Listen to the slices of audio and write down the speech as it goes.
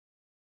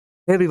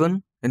Hey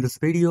everyone, in this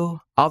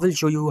video, I will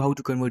show you how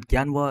to convert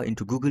Canva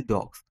into Google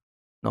Docs.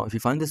 Now, if you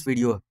find this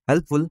video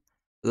helpful,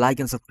 like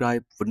and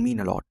subscribe would mean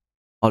a lot.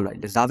 Alright,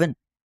 let's dive in.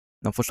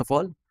 Now, first of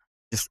all,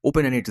 just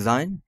open any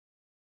design.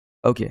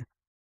 Okay,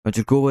 now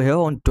just go over here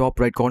on top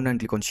right corner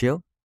and click on share.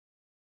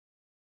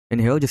 In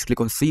here, just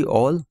click on see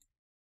all.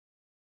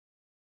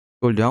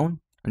 Scroll down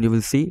and you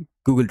will see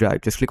Google Drive.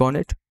 Just click on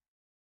it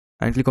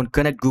and click on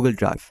connect Google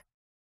Drive.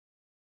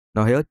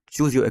 Now here,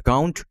 choose your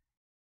account.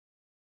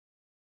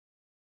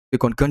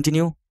 Click on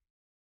continue.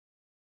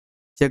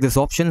 Check this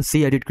option,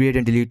 see, edit, create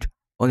and delete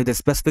only the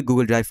specific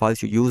Google Drive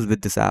files you use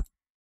with this app.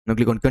 Now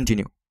click on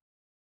continue.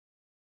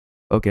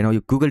 Okay, now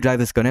your Google Drive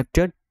is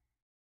connected.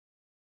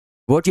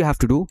 What you have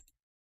to do,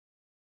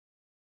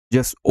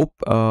 just,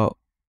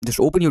 just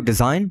open your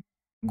design,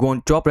 go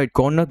on top right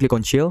corner, click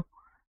on share.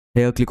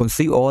 Here, click on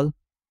see all.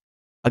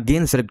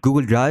 Again, select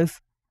Google Drive.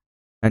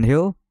 And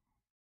here,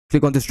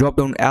 click on this drop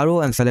down arrow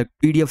and select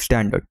PDF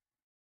standard.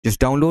 Just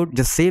download,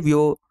 just save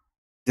your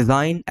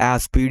design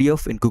as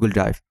PDF in Google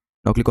Drive.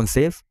 Now click on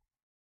save.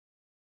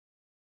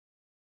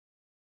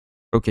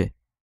 Okay.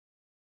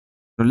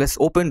 Now let's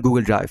open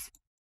Google Drive.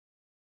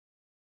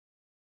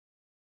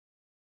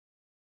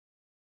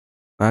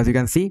 As you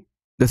can see,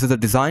 this is the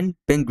design,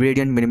 pink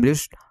gradient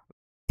minimalist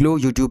glow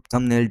YouTube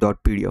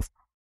thumbnail.pdf.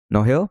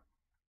 Now here,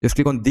 just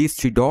click on these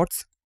three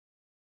dots,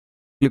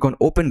 click on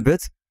open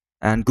with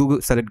and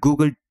select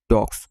Google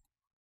Docs.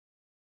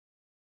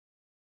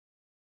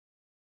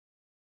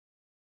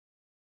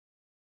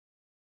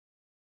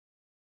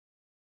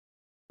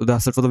 So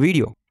that's it for the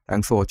video.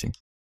 Thanks for watching.